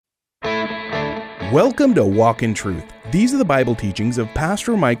Welcome to Walk in Truth. These are the Bible teachings of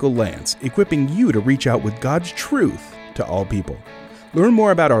Pastor Michael Lance, equipping you to reach out with God's truth to all people. Learn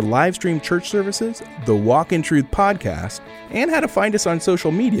more about our live stream church services, the Walk in Truth podcast, and how to find us on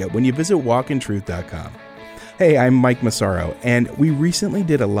social media when you visit walkintruth.com. Hey, I'm Mike Massaro, and we recently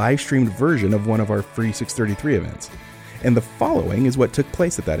did a live streamed version of one of our free 633 events. And the following is what took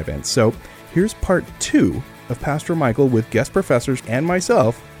place at that event. So here's part 2 of Pastor Michael with guest professors and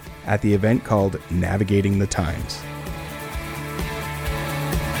myself at the event called Navigating the Times.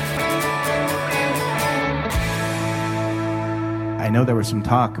 I know there was some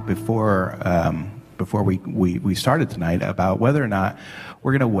talk before we started tonight about whether or not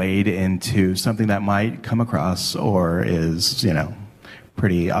we're going to wade into something that might come across or is,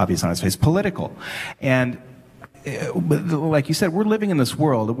 pretty obvious on its face, political. And like you said, we're living in this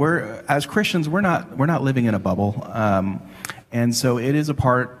world. As Christians, we're not living in a bubble. And so it is a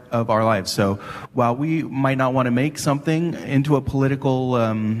part of our lives. So while we might not want to make something into a political,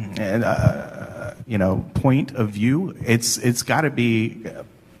 point of view, it's got to be,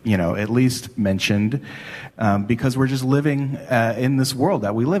 at least mentioned, because we're just living in this world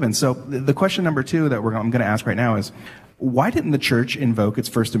that we live in. So the question number 2 that I'm going to ask right now is, why didn't the church invoke its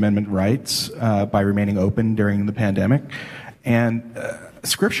First Amendment rights by remaining open during the pandemic? And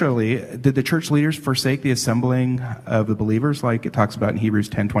scripturally, did the church leaders forsake the assembling of the believers, like it talks about in Hebrews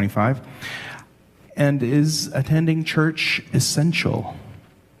 10:25? And is attending church essential?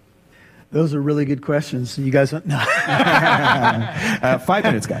 Those are really good questions. You guys, no. 5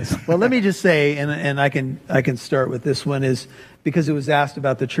 minutes, guys. Well, let me just say, and I can start with this one, is because it was asked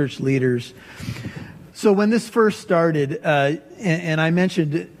about the church leaders. So when this first started, and I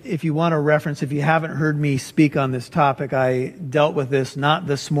mentioned, if you want a reference, if you haven't heard me speak on this topic, I dealt with this not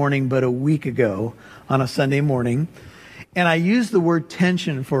this morning, but a week ago on a Sunday morning. And I use the word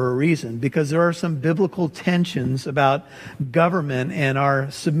tension for a reason, because there are some biblical tensions about government and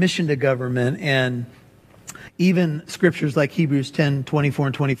our submission to government, and even scriptures like Hebrews 10:24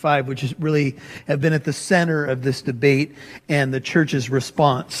 and 25, which really have been at the center of this debate and the church's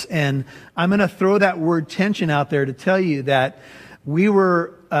response. And I'm going to throw that word tension out there to tell you that we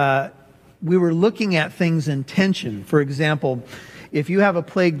were looking at things in tension. For example, if you have a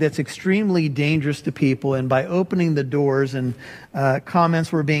plague that's extremely dangerous to people, and by opening the doors and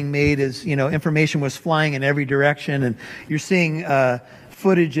comments were being made as, information was flying in every direction, and you're seeing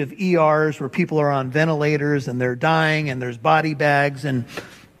footage of ERs where people are on ventilators and they're dying and there's body bags. And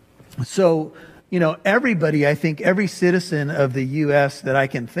so, everybody, I think every citizen of the U.S. that I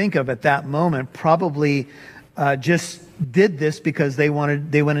can think of at that moment probably just did this because they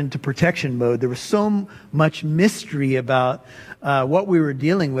went into protection mode. There was so much mystery about what we were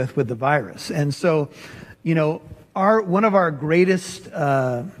dealing with the virus. And so, one of our greatest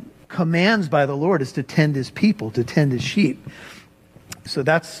commands by the Lord is to tend his people, to tend his sheep. So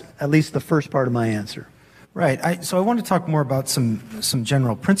that's at least the first part of my answer. Right. So I want to talk more about some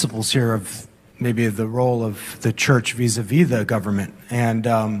general principles here of maybe the role of the church vis-a-vis the government. And,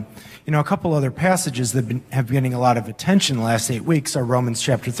 a couple other passages that have been getting a lot of attention the last 8 weeks are Romans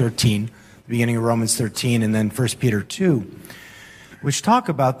chapter 13, the beginning of Romans 13, and then 1 Peter 2, which talk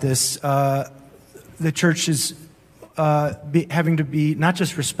about this. The church is having to be not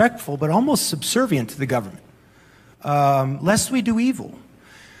just respectful, but almost subservient to the government, lest we do evil.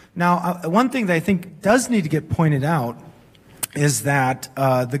 Now, one thing that I think does need to get pointed out is that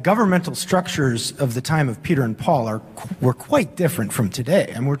the governmental structures of the time of Peter and Paul were quite different from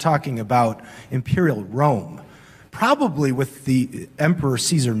today. And we're talking about imperial Rome, probably with the Emperor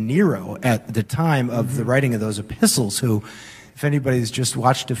Caesar Nero at the time of the writing of those epistles, who, if anybody's just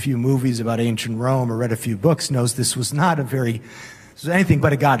watched a few movies about ancient Rome or read a few books, knows this was anything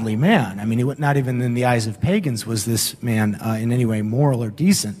but a godly man. I mean, not even in the eyes of pagans was this man in any way moral or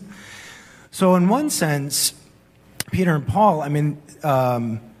decent. So in one sense, Peter and Paul,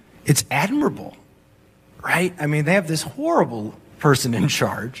 it's admirable, right? I mean, they have this horrible person in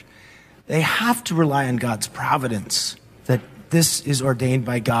charge. They have to rely on God's providence, that this is ordained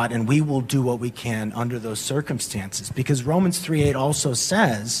by God, and we will do what we can under those circumstances. Because Romans 3:8 also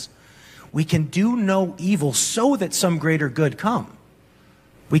says, we can do no evil so that some greater good come.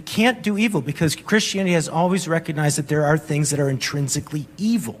 We can't do evil because Christianity has always recognized that there are things that are intrinsically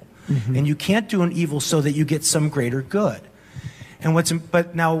evil. Mm-hmm. And you can't do an evil so that you get some greater good.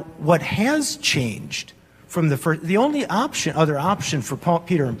 But now what has changed from the first, the only other option for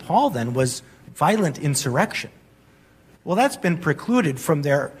Peter and Paul then was violent insurrection. Well, that's been precluded from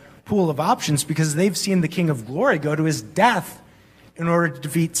their pool of options because they've seen the King of Glory go to his death in order to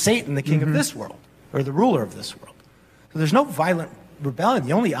defeat Satan, the king of this world, or the ruler of this world. So there's no violent rebellion.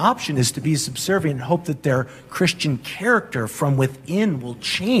 The only option is to be subservient and hope that their Christian character from within will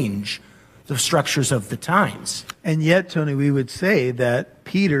change the structures of the times. And yet, Tony, we would say that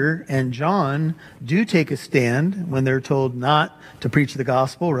Peter and John do take a stand when they're told not to preach the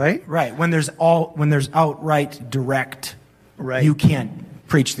gospel, right? Right. When there's outright direct, Right. you can't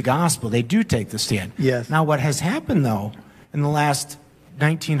preach the gospel, they do take the stand. Yes. Now, what has happened, though, in the last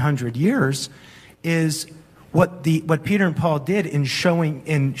 1900 years is what Peter and Paul did in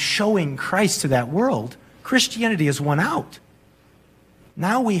showing Christ to that world. Christianity has won out.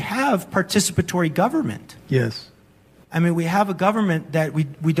 Now we have participatory government. Yes. I mean, we have a government that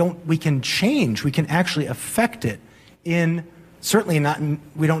we can change. We can actually affect it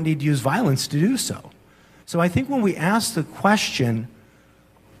we don't need to use violence to do so. So I think when we ask the question,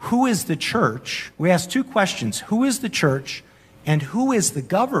 who is the church? We ask two questions. Who is the church and who is the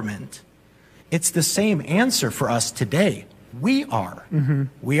government? It's the same answer for us today. We are. Mm-hmm.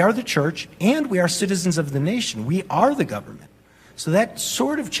 We are the church and we are citizens of the nation. We are the government. So that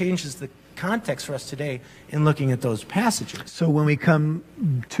sort of changes the context for us today in looking at those passages. So when we come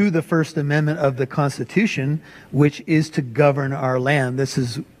to the First Amendment of the Constitution, which is to govern our land, this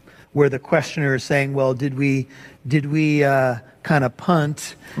is where the questioner is saying, well, did we kind of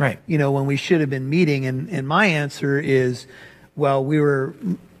punt, right, when we should have been meeting? And my answer is, well, we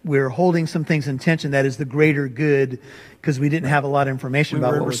were holding some things in tension. That is the greater good, because we didn't have a lot of information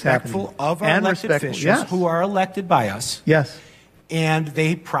about what was happening. We were respectful of our elected officials who are elected by us. Yes. And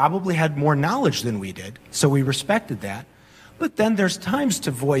they probably had more knowledge than we did, so we respected that. But then there's times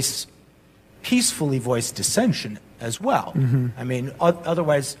to peacefully voice dissension as well. Mm-hmm. I mean,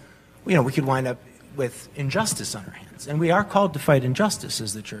 otherwise, we could wind up with injustice on our hands. And we are called to fight injustice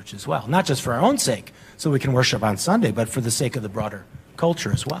as the church as well, not just for our own sake, so we can worship on Sunday, but for the sake of the broader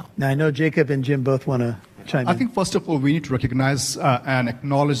culture as well. Now, I know Jacob and Jim both want to chime in. I think, first of all, we need to recognize and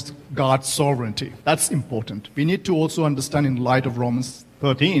acknowledge God's sovereignty. That's important. We need to also understand, in light of Romans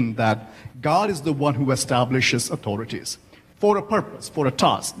 13, that God is the one who establishes authorities for a purpose, for a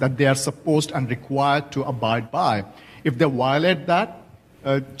task that they are supposed and required to abide by. If they violate that,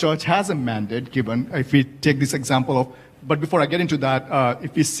 church has a mandate given. If we take this example of, but before I get into that,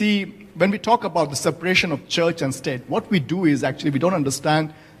 if we see, when we talk about the separation of church and state, what we do is actually we don't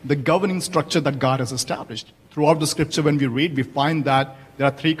understand the governing structure that God has established. Throughout the scripture, when we read, we find that there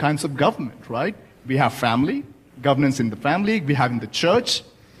are three kinds of government, right? We have family, governance in the family, we have in the church,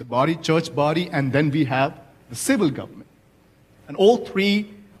 the body, church body, and then we have the civil government. And all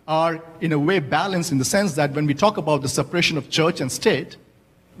three are, in a way, balanced in the sense that when we talk about the separation of church and state,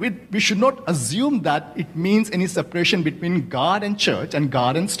 we should not assume that it means any separation between God and church and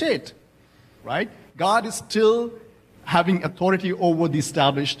God and state, right? God is still having authority over the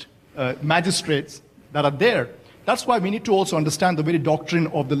established magistrates that are there. That's why we need to also understand the very doctrine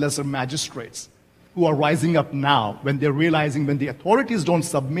of the lesser magistrates who are rising up now when they're realizing when the authorities don't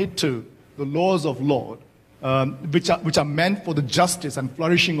submit to the laws of Lord, which are meant for the justice and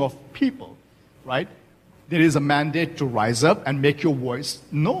flourishing of people, right? There is a mandate to rise up and make your voice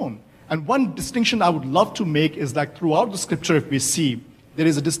known. And one distinction I would love to make is that throughout the scripture, if we see, there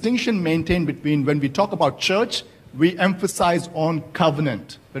is a distinction maintained between when we talk about church, we emphasize on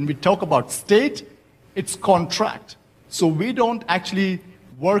covenant. When we talk about state, it's contract. So we don't actually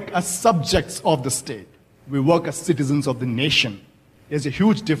work as subjects of the state. We work as citizens of the nation. There's a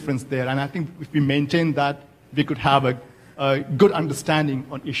huge difference there. And I think if we maintain that, we could have a good understanding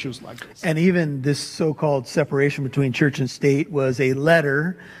on issues like this. And even this so-called separation between church and state was a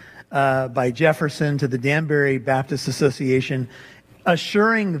letter by Jefferson to the Danbury Baptist Association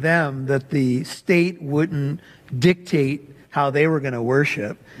assuring them that the state wouldn't dictate how they were going to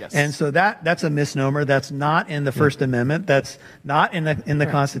worship. Yes. And so that's a misnomer. That's not in the First Amendment. That's not in the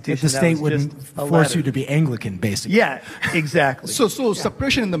Constitution. The state wouldn't force you to be Anglican, basically. Yeah, exactly. So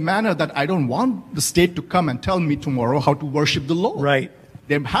separation in the manner that I don't want the state to come and tell me tomorrow how to worship the Lord. Right.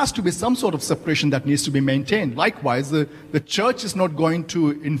 There has to be some sort of separation that needs to be maintained. Likewise, the church is not going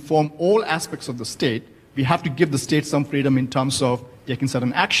to inform all aspects of the state. We have to give the state some freedom in terms of taking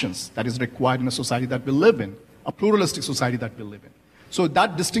certain actions that is required in a society that we live in, a pluralistic society that we live in. So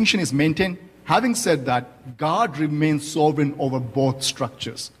that distinction is maintained. Having said that, God remains sovereign over both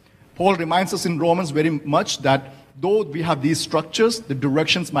structures. Paul reminds us in Romans very much that though we have these structures, the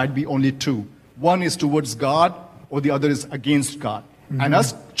directions might be only two. One is towards God, or the other is against God. Mm-hmm. And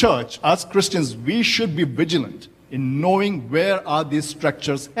as church, as Christians, we should be vigilant in knowing where are these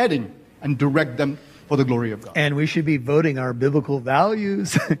structures heading and direct them for the glory of God. And we should be voting our biblical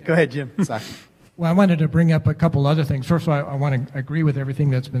values. Go ahead, Jim. Exactly. Well, I wanted to bring up a couple other things. First of all, I want to agree with everything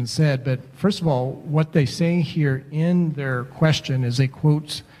that's been said, but first of all, what they say here in their question is they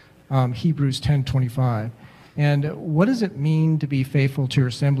quote Hebrews 10:25. And what does it mean to be faithful to your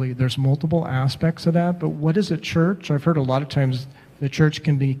assembly? There's multiple aspects of that, but what is a church? I've heard a lot of times the church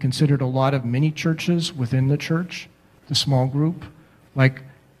can be considered a lot of mini churches within the church, the small group. Like,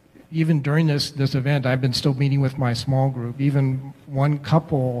 even during this event, I've been still meeting with my small group. Even one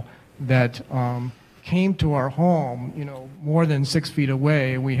couple that came to our home, more than 6 feet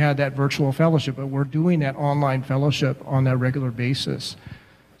away, we had that virtual fellowship, but we're doing that online fellowship on a regular basis.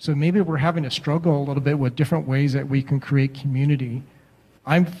 So maybe we're having to struggle a little bit with different ways that we can create community.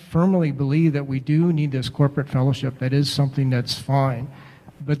 I firmly believe that we do need this corporate fellowship. That is something that's fine.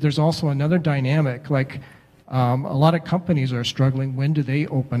 But there's also another dynamic, like a lot of companies are struggling. When do they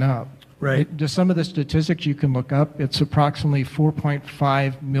open up? Right. Just some of the statistics you can look up, it's approximately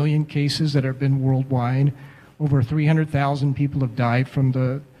 4.5 million cases that have been worldwide. Over 300,000 people have died from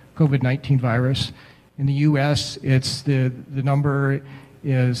the COVID-19 virus. In the U.S., it's the number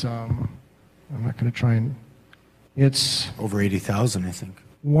is, I'm not going to try and, it's Over 80,000, I think.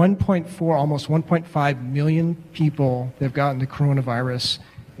 1.4, almost 1.5 million people that have gotten the coronavirus,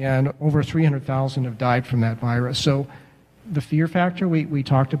 and over 300,000 have died from that virus. So the fear factor, we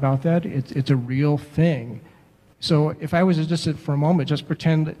talked about that, it's a real thing. So if I was to just for a moment, just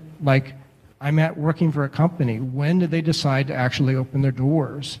pretend like I'm working for a company, when did they decide to actually open their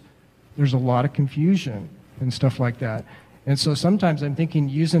doors? There's a lot of confusion and stuff like that. And so sometimes I'm thinking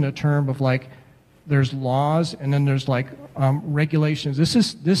using a term of like, there's laws and then there's like regulations. This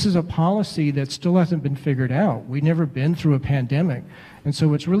is a policy that still hasn't been figured out. We've never been through a pandemic. And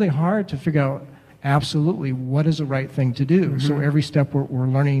so it's really hard to figure out absolutely what is the right thing to do. Mm-hmm. So every step we're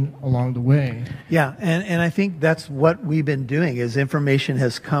learning along the way. Yeah, and I think that's what we've been doing. As information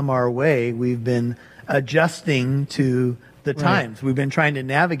has come our way, we've been adjusting to the times. Right. We've been trying to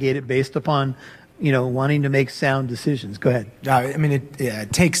navigate it based upon wanting to make sound decisions. Go ahead. I mean,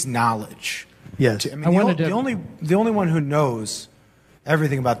 it takes knowledge. Yes. The only one who knows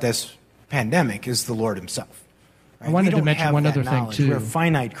everything about this pandemic is the Lord himself. Right? I wanted to mention one other thing, too. We're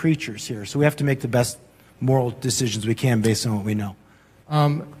finite creatures here, so we have to make the best moral decisions we can based on what we know.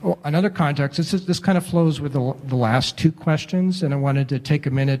 Another context, this kind of flows with the last two questions, and I wanted to take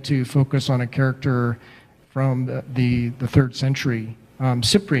a minute to focus on a character from the 3rd century,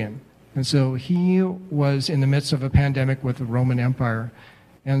 Cyprian. And so he was in the midst of a pandemic with the Roman Empire.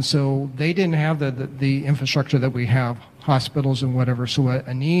 And so they didn't have the infrastructure that we have, hospitals and whatever. So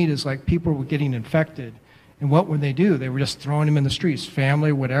a need is like people were getting infected. And what would they do? They were just throwing them in the streets,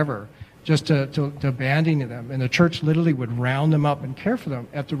 family, whatever, just to abandon them. And the church literally would round them up and care for them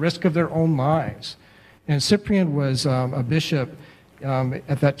at the risk of their own lives. And Cyprian was a bishop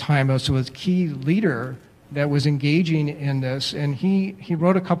at that time, so was a key leader that was engaging in this, and he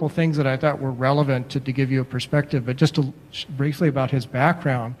wrote a couple things that I thought were relevant to give you a perspective, but just briefly about his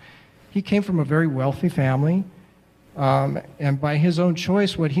background. He came from a very wealthy family, and by his own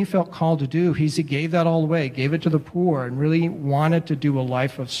choice, what he felt called to do, he gave that all away, gave it to the poor, and really wanted to do a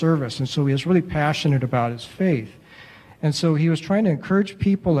life of service, and so he was really passionate about his faith. And so he was trying to encourage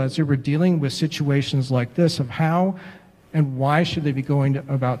people as they were dealing with situations like this of how and why should they be going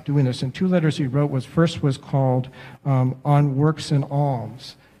about doing this? And 2 letters he wrote first was called On Works and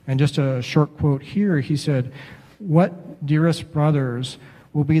Alms. And just a short quote here, he said, "What, dearest brothers,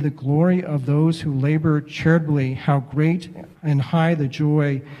 will be the glory of those who labor charitably, how great and high the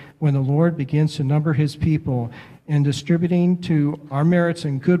joy when the Lord begins to number his people in distributing to our merits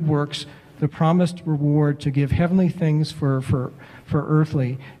and good works the promised reward to give heavenly things for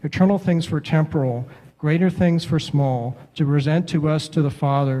earthly, eternal things for temporal, greater things for small, to present to us to the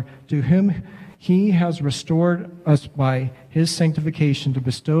Father, to whom he has restored us by his sanctification, to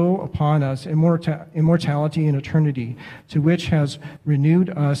bestow upon us immortality and eternity, to which has renewed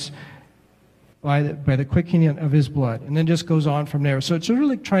us by the quickening of his blood." And then just goes on from there. So it's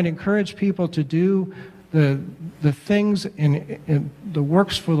really trying to encourage people to do the things in the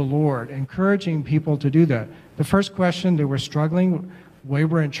works for the Lord, encouraging people to do that. The first question, they were struggling, we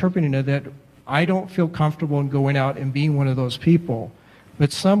were interpreting it that I don't feel comfortable in going out and being one of those people.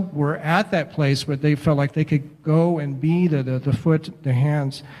 But some were at that place where they felt like they could go and be the foot, the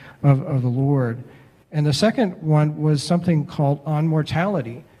hands of the Lord. And the second one was something called on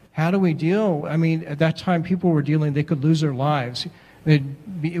mortality. How do we deal? I mean, at that time, people were dealing, they could lose their lives.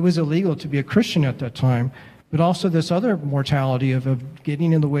 It was illegal to be a Christian at that time. But also this other mortality of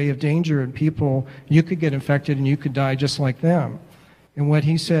getting in the way of danger and people, you could get infected and you could die just like them. And what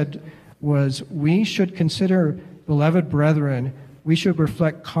he said was, "We should consider, beloved brethren, we should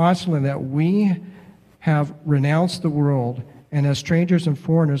reflect constantly that we have renounced the world, and as strangers and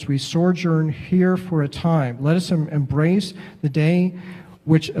foreigners, we sojourn here for a time. Let us embrace the day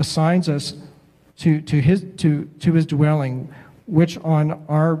which assigns us to his dwelling, which on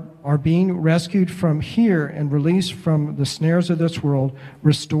our being rescued from here and released from the snares of this world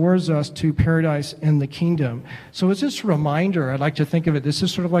restores us to paradise and the kingdom. So it's just a reminder. I'd like to think of it. This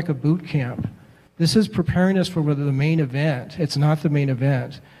is sort of like a boot camp. This is preparing us for the main event. It's not the main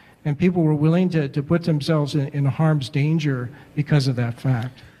event. And people were willing to put themselves in harm's danger because of that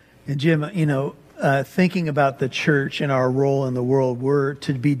fact. And Jim, thinking about the church and our role in the world, we're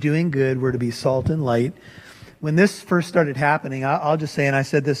to be doing good, we're to be salt and light. When this first started happening, I'll just say, and I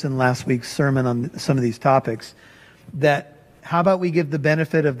said this in last week's sermon on some of these topics, that how about we give the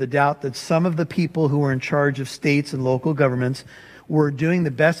benefit of the doubt that some of the people who were in charge of states and local governments were doing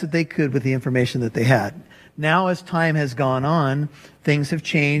the best that they could with the information that they had. Now, as time has gone on, things have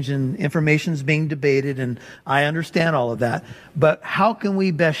changed and information's being debated, and I understand all of that. But how can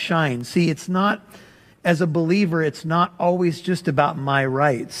we best shine? See, it's not, as a believer, it's not always just about my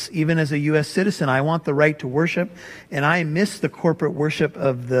rights. Even as a U.S. citizen, I want the right to worship, and I miss the corporate worship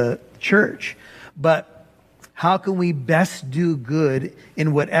of the church. But how can we best do good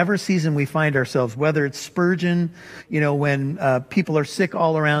in whatever season we find ourselves? Whether it's Spurgeon, when people are sick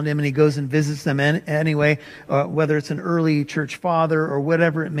all around him and he goes and visits them anyway, whether it's an early church father or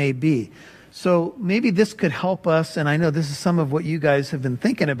whatever it may be. So maybe this could help us, and I know this is some of what you guys have been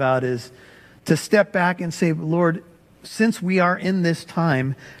thinking about, is to step back and say, Lord, since we are in this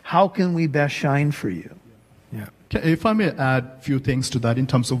time, how can we best shine for you? Yeah. If I may add a few things to that in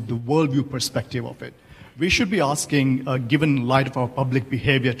terms of the worldview perspective of it. We should be asking, given light of our public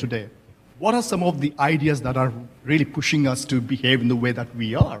behavior today, what are some of the ideas that are really pushing us to behave in the way that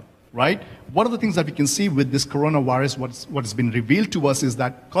we are, right? One of the things that we can see with this coronavirus, what's been revealed to us is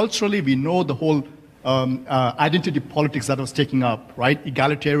that culturally we know the whole identity politics that was taking up, right?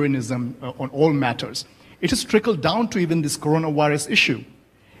 Egalitarianism on all matters. It has trickled down to even this coronavirus issue.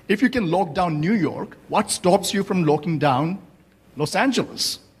 If you can lock down New York, what stops you from locking down Los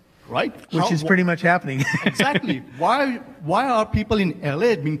Angeles? Right? Which is pretty much happening. Exactly. Why are people in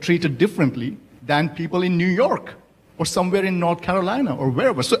LA being treated differently than people in New York or somewhere in North Carolina or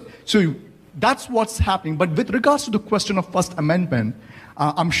wherever? So that's what's happening. But with regards to the question of First Amendment,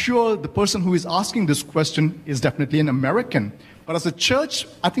 I'm sure the person who is asking this question is definitely an American. But as a church,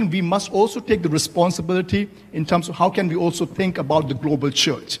 I think we must also take the responsibility in terms of how can we also think about the global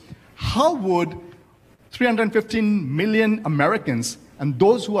church. How would 315 million Americans and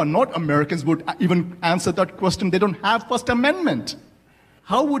those who are not Americans would even answer that question? They don't have First Amendment.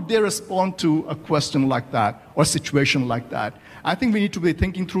 How would they respond to a question like that or a situation like that? I think we need to be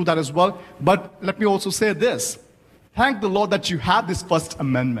thinking through that as well. But let me also say this. Thank the Lord that you have this First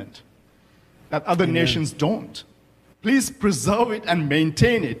Amendment, that other nations don't. Please preserve it and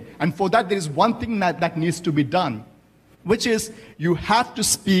maintain it. And for that, there is one thing that needs to be done, which is you have to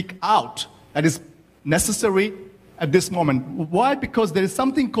speak out. That is necessary at this moment. Why? Because there is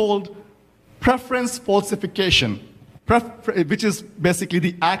something called preference falsification, which is basically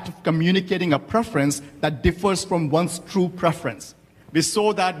the act of communicating a preference that differs from one's true preference. We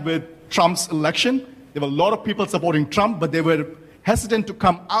saw that with Trump's election. There were a lot of people supporting Trump, but they were hesitant to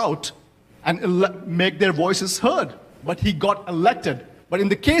come out and make their voices heard. But he got elected. But in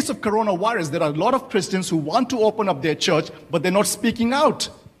the case of coronavirus, there are a lot of Christians who want to open up their church, but they're not speaking out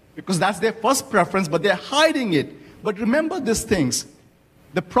because that's their first preference, but they're hiding it. But remember these things.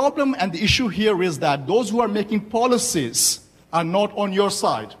 The problem and the issue here is that those who are making policies are not on your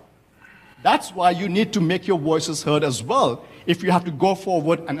side. That's why you need to make your voices heard as well if you have to go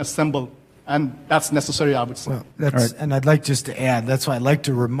forward and assemble. And that's necessary, I would say. Well, and I'd like just to add, that's why I'd like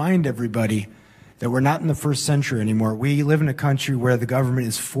to remind everybody that we're not in the first century anymore. We live in a country where the government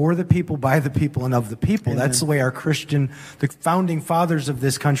is for the people, by the people, and of the people. Amen. That's the way the founding fathers of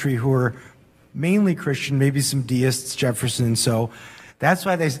this country, who are mainly Christian, maybe some deists, Jefferson. So that's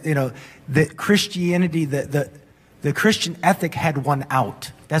why the Christianity, the Christian ethic had won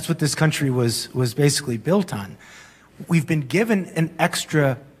out. That's what this country was basically built on. We've been given an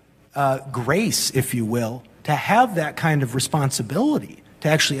extra grace, if you will, to have that kind of responsibility, to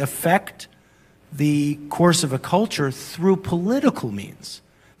actually affect the course of a culture through political means.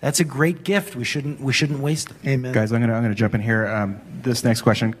 That's a great gift. We shouldn't waste it. Amen. Guys, I'm gonna jump in here. This next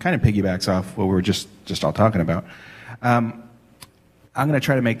question kind of piggybacks off what we were just all talking about. I'm gonna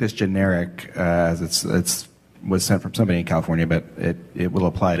try to make this generic, as it was sent from somebody in California, but it will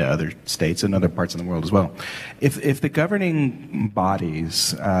apply to other states and other parts of the world as well. If the governing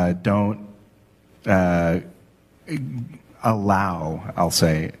bodies don't allow, I'll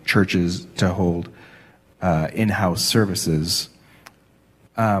say, churches to hold in-house services,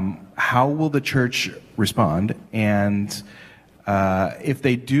 how will the church respond? And if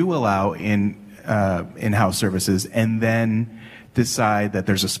they do allow in-house services and then decide that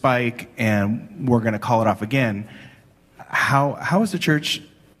there's a spike and we're going to call it off again, how is the church,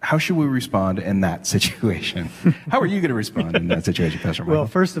 how should we respond in that situation? How are you going to respond in that situation, Pastor Michael? Well,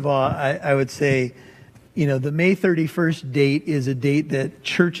 first of all, I would say, the May 31st date is a date that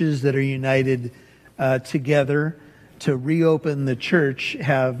churches that are united together to reopen the church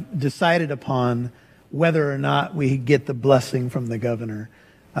have decided upon whether or not we get the blessing from the governor.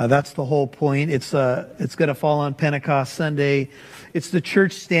 That's the whole point. It's going to fall on Pentecost Sunday. It's the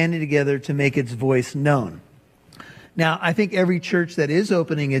church standing together to make its voice known. Now, I think every church that is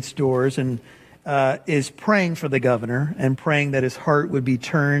opening its doors and is praying for the governor and praying that his heart would be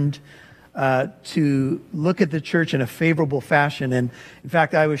turned to look at the church in a favorable fashion. And in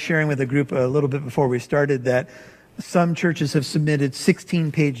fact, I was sharing with a group a little bit before we started that some churches have submitted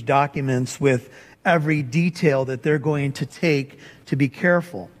 16-page documents with every detail that they're going to take to be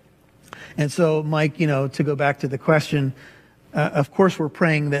careful. And so, Mike, to go back to the question, of course we're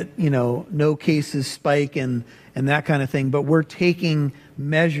praying that, no cases spike and that kind of thing, but we're taking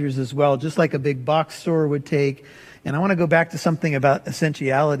measures as well, just like a big box store would take. And I want to go back to something about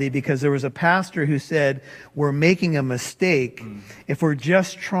essentiality, because there was a pastor who said, we're making a mistake if we're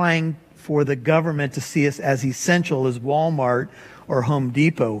just trying for the government to see us as essential as Walmart or Home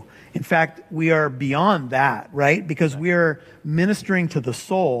Depot. In fact, we are beyond that, right? Because we are ministering to the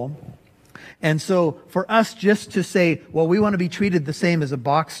soul. And so for us just to say, well, we want to be treated the same as a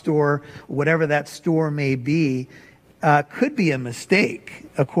box store, whatever that store may be, could be a mistake,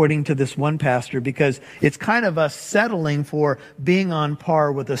 according to this one pastor, because it's kind of us settling for being on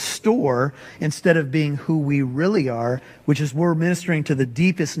par with a store instead of being who we really are, which is we're ministering to the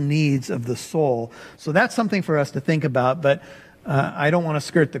deepest needs of the soul. So that's something for us to think about. But I don't want to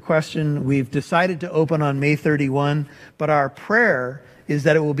skirt the question. We've decided to open on May 31, but our prayer is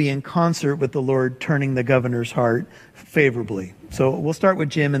that it will be in concert with the Lord turning the governor's heart favorably. So we'll start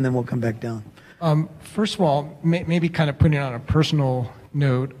with Jim, and then we'll come back down. First of all, maybe kind of putting it on a personal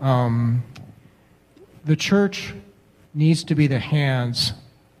note, the church needs to be the hands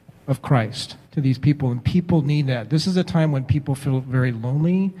of Christ to these people, and people need that. This is a time when people feel very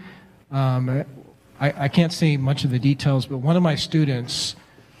lonely. I can't say much of the details, but one of my students,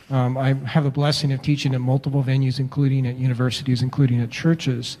 I have the blessing of teaching in multiple venues, including at universities, including at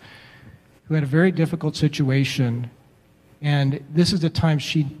churches, who had a very difficult situation. And this is the time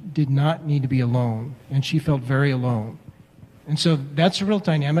she did not need to be alone, and she felt very alone. And so that's a real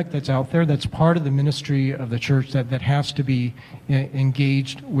dynamic that's out there. That's part of the ministry of the church that has to be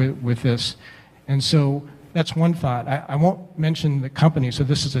engaged with this. And so that's one thought. I won't mention the company, so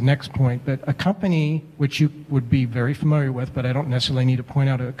this is the next point, but a company which you would be very familiar with, but I don't necessarily need to point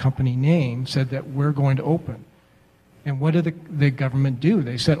out a company name, said that we're going to open. And what did the government do?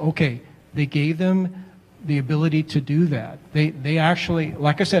 They said, okay, they gave them the ability to do that. They actually,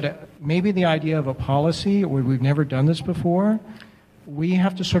 like I said, maybe the idea of a policy, where we've never done this before, we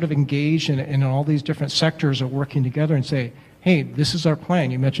have to sort of engage in all these different sectors of working together and say, hey, this is our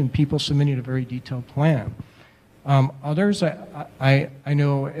plan. You mentioned people submitting a very detailed plan. Others, I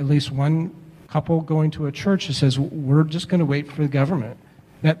know at least one couple going to a church that says, we're just going to wait for the government.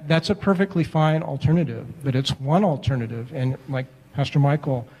 That's a perfectly fine alternative, but it's one alternative. And like Pastor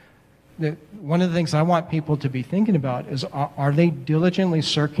Michael, one of the things I want people to be thinking about is, are they diligently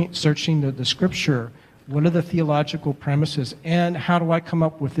searching the Scripture? What are the theological premises? And how do I come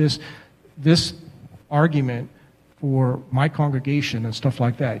up with this argument for my congregation and stuff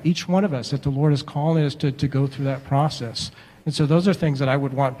like that? Each one of us, that the Lord is calling us to go through that process. And so those are things that I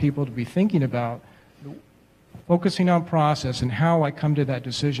would want people to be thinking about, focusing on process and how I come to that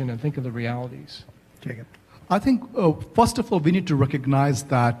decision and think of the realities. Jacob. I think, first of all, we need to recognize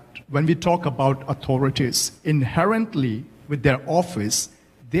that when we talk about authorities, inherently with their office,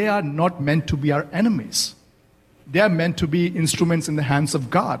 they are not meant to be our enemies. They are meant to be instruments in the hands of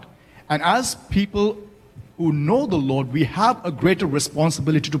God. And as people who know the Lord, we have a greater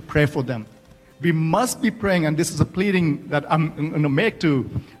responsibility to pray for them. We must be praying, and this is a pleading that I'm going to make to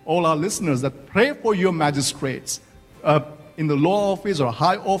all our listeners, that pray for your magistrates. In the law office or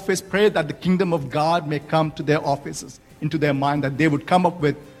high office, pray that the kingdom of God may come to their offices, into their mind, that they would come up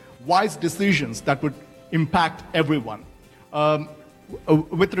with wise decisions that would impact everyone.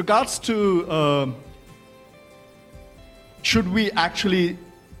 With regards to should we actually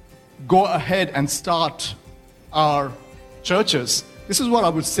go ahead and start our churches, this is what I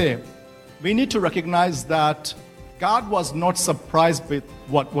would say. We need to recognize that God was not surprised with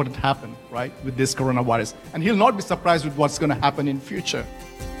what had happened, right, with this coronavirus. And he'll not be surprised with what's going to happen in future.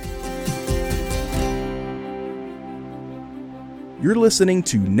 You're listening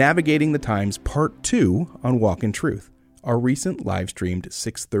to Navigating the Times Part 2 on Walk in Truth, our recent live-streamed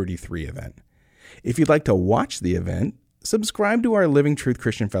 633 event. If you'd like to watch the event, subscribe to our Living Truth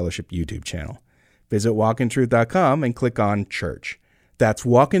Christian Fellowship YouTube channel. Visit walkintruth.com and click on Church. That's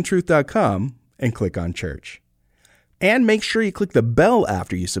walkintruth.com and click on Church. And make sure you click the bell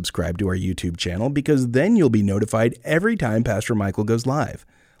after you subscribe to our YouTube channel, because then you'll be notified every time Pastor Michael goes live,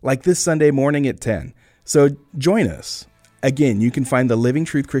 like this Sunday morning at 10. So join us. Again, you can find the Living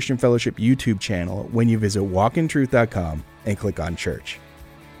Truth Christian Fellowship YouTube channel when you visit walkintruth.com and click on Church.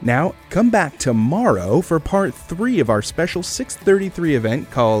 Now, come back tomorrow for Part 3 of our special 633 event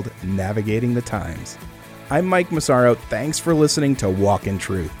called Navigating the Times. I'm Mike Massaro. Thanks for listening to Walk in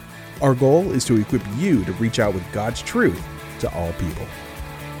Truth. Our goal is to equip you to reach out with God's truth to all people.